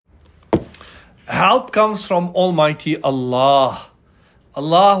Help comes from Almighty Allah.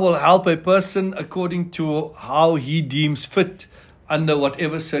 Allah will help a person according to how He deems fit under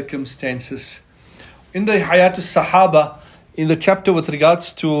whatever circumstances. In the Hayatus Sahaba, in the chapter with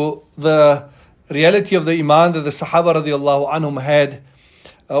regards to the reality of the Iman that the Sahaba radiallahu anhum had,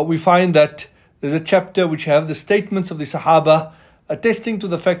 we find that there's a chapter which have the statements of the Sahaba attesting to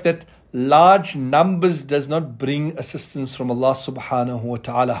the fact that large numbers does not bring assistance from Allah subhanahu wa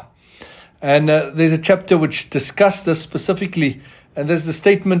ta'ala. And there's a chapter which discussed this specifically, and there's the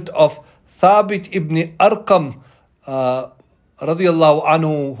statement of Thabit ibn Arqam radiallahu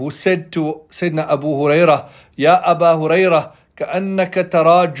anhu, who said to Sayyidina Abu Hurairah, Ya Aba Hurairah, كأنك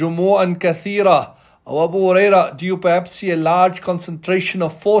ترى جموعا كثيرا. O Abu Hurairah, do you perhaps see a large concentration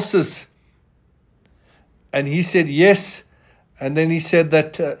of forces? And he said, yes. And then he said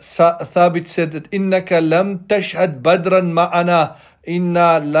that, Thabit said that, إِنَّكَ لَمْ تَشْهَدْ بَدْرًا مَعَنَا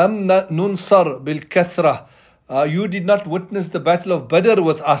إِنَّا لَمْ نُنصَرْ بِالْكَثْرَةِ. You did not witness the battle of Badr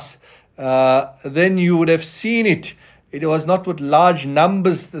with us. Then you would have seen it. It was not with large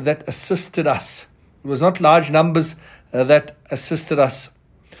numbers that assisted us. It was not large numbers that assisted us.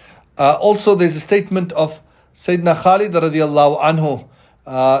 Also, there's a statement of Sayyidina Khalid radiallahu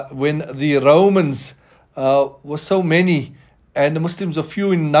anhu, when the Romans were so many and the Muslims are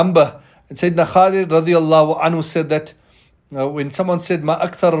few in number. And Sayyidina Khalid radiallahu anhu said that, when someone said, Ma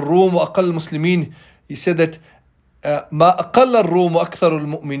akthar al-Rum wa aqal al-Muslimin, he said that, Ma aqal al-Rum wa akthar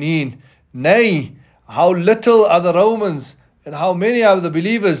al-Mu'mineen. Nay, how little are the Romans and how many are the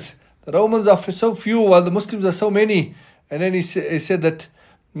believers. The Romans are so few while the Muslims are so many. And then he said that,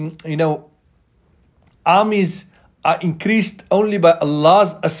 armies are increased only by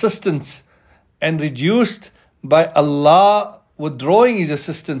Allah's assistance and reduced by Allah withdrawing His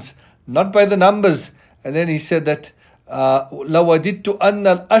assistance, not by the numbers. And then he said that, لَوَدِدْتُ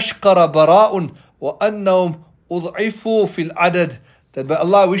أَنَّ الْأَشْقَرَ بَرَاءٌ وَأَنَّهُمْ أُضْعِفُوا فِي الْعَدَدِ. That by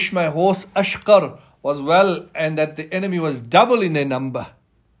Allah, I wish my horse Ashqar was well and that the enemy was double in their number.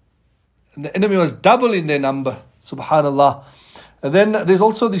 And the enemy was double in their number. Subhanallah. And then there's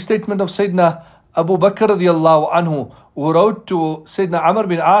also the statement of Sayyidina Abu Bakr radiallahu anhu, who wrote to Sayyidina Amr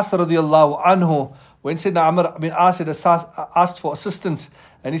bin As radiallahu anhu, when Sayyidina Amr bin As had asked for assistance,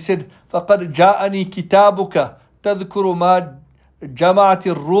 and he said, فَقَدْ جَاءَنِي كِتَابُكَ تَذْكُرُ مَا جَمَعَتِ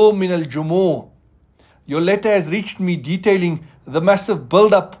الرُّومِ مِنَ الْجُمُوعِ. Your letter has reached me detailing the massive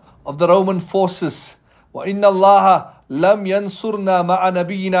build-up of the Roman forces. وَإِنَّ اللَّهَ لَمْ يَنْصُرْنَا مَعَ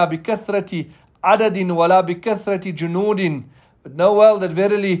نَبِيِّنَا بِكَثْرَةِ عَدَدٍ وَلَا بِكَثْرَةِ جُنُودٍ. But know well that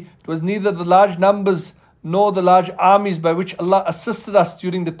verily it was neither the large numbers nor the large armies by which Allah assisted us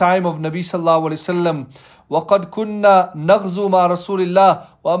during the time of Nabi sallallahu alaihi wasallam. وَقَدْ كُنَّا نَغْزُو مَعَ رَسُولِ اللَّهِ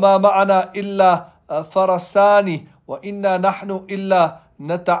وَمَا مَعَنَا إِلَّا فَرَسَانِ وَإِنَّا نَحْنُ إِلَّا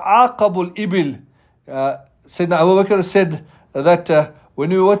نَتَعَاقَبُ الْإِبِلِ. Sayyidina Abu Bakr said that when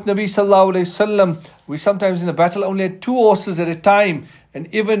we were with Nabi sallallahu alaihi wasallam, we sometimes in the battle only had 2 horses at a time, and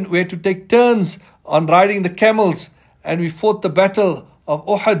even we had to take turns on riding the camels. And we fought the battle of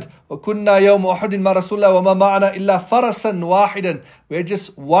Uhud. وَكُنَّا يَوْمَ أُحُدٍ مَا رَسُولِ اللَّهِ وَمَا مَعَنَا إِلَّا فَرَسًا وَاحِدًا. We had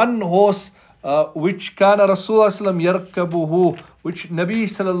just one horse, which كَانَ رَسُولُ اللَّهِ صَلَّى اللَّهُ عَلَيْهِ وَسَلَّمْ يَرْكَبُهُ, which Nabi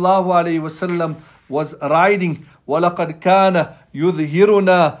sallallahu alayhi wasallam was riding. وَلَقَدْ كَانَ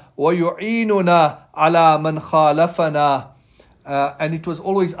يُظْهِرُنَا وَيُعِينُنَا عَلَى مَنْ خَالَفَنَا. And it was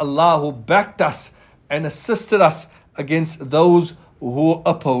always Allah who backed us and assisted us against those who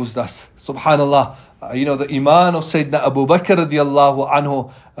opposed us. Subhanallah. The Iman of Sayyidina Abu Bakr radiallahu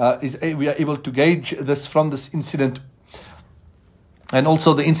anhu, we are able to gauge this from this incident. And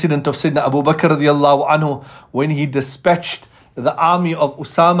also the incident of Sayyidina Abu Bakr radiallahu anhu, when he dispatched the army of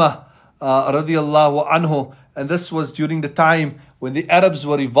Usama radiallahu anhu. And this was during the time when the Arabs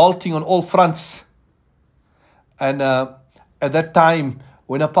were revolting on all fronts. And at that time,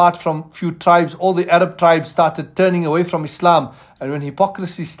 when apart from few tribes, all the Arab tribes started turning away from Islam, and when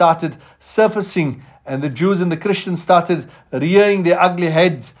hypocrisy started surfacing, and the Jews and the Christians started rearing their ugly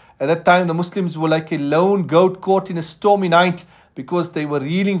heads, at that time the Muslims were like a lone goat caught in a stormy night, because they were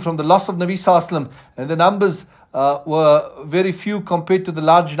reeling from the loss of Nabi sallallahu alaihi wasallam, and the numbers were very few compared to the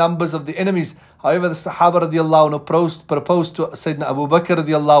large numbers of the enemies. However, the Sahaba radiallahu anhu proposed to Sayyidina Abu Bakr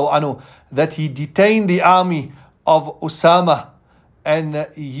radiallahu anhu that he detain the army of Usama. And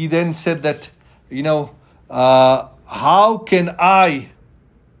he then said that, how can I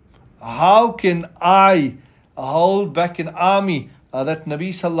hold back an army that Nabi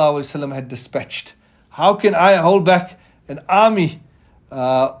sallallahu alaihi wasallam had dispatched? How can I hold back an army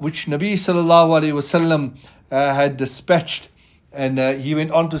which Nabi sallallahu alaihi wasallam had dispatched? And he went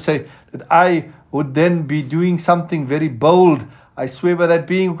on to say that I would then be doing something very bold. I swear by that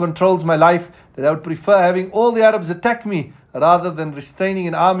being who controls my life, that I would prefer having all the Arabs attack me rather than restraining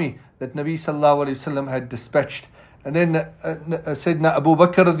an army that Nabi sallallahu alayhi wasallam had dispatched. And then Sayyidina Abu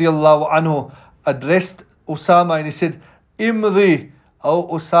Bakr radiallahu anhu addressed Usama and he said, Imdi, O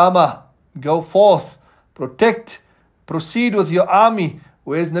Usama, go forth, protect, proceed with your army,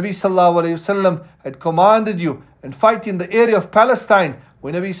 whereas Nabi sallallahu alayhi wasallam had commanded you, and fight in the area of Palestine,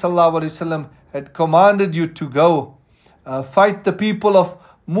 where Nabi sallallahu alayhi wasallam had commanded you to go. Fight the people of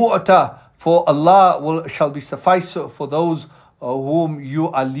Mu'tah, for Allah shall be suffice for those whom you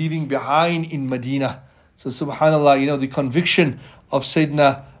are leaving behind in Medina. So subhanallah, the conviction of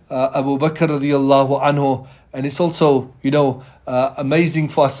Sayyidina Abu Bakr radiallahu anhu. And it's also, amazing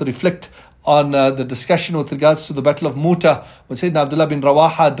for us to reflect on the discussion with regards to the Battle of Mu'tah, when Sayyidina Abdullah bin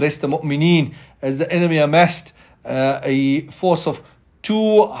Rawaha addressed the mu'mineen as the enemy amassed a force of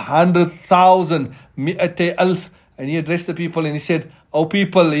 200,000, mi'atay alf, and he addressed the people and he said, O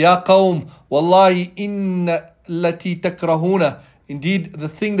people, ya qawm, wallahi inna lati takrahuna, indeed the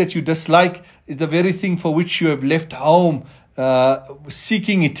thing that you dislike is the very thing for which you have left home,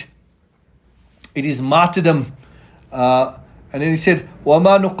 seeking it. It is martyrdom. And then he said,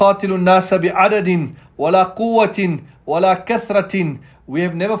 وَمَا نُقَاتِلُ النَّاسَ بِعَدَدٍ وَلَا قُوَّةٍ وَلَا كَثْرَةٍ. We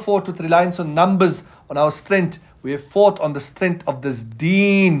have never fought with reliance on numbers, on our strength. We have fought on the strength of this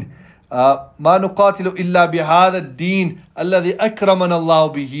deen. مَا نُقَاتِلُ إِلَّا بِهَذَا الدِّينِ الَّذِي أَكْرَمَنَ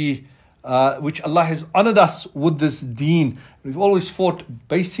اللَّهُ بِهِ, which Allah has honored us with this deen. We've always fought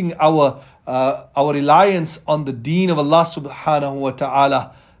basing our reliance on the deen of Allah subhanahu wa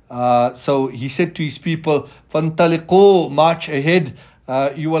ta'ala. So he said to his people, فَانْتَلِقُوا, march ahead.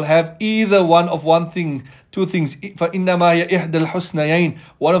 You will have either two things. فَإِنَّمَا هِيَ إِحْدَى الْحُسْنَيَيْنِ,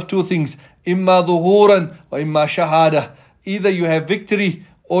 one of two things. إِمَّا ظُهُورًا وَإِمَّا شَهَادَةً. Either you have victory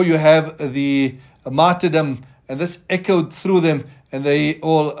or you have the martyrdom. And this echoed through them, and they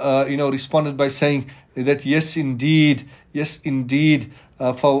all responded by saying that yes indeed. فَقَالَ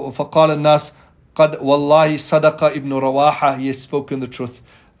النَّاسِ قَدْ وَاللَّهِ صَدَقَ ibn Rawaha, he has spoken the truth.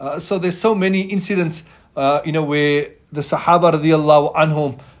 So there's so many incidents where the Sahaba radiallahu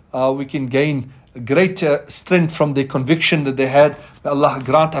anhum, we can gain great strength from the conviction that they had. May Allah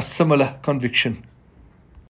grant us similar conviction.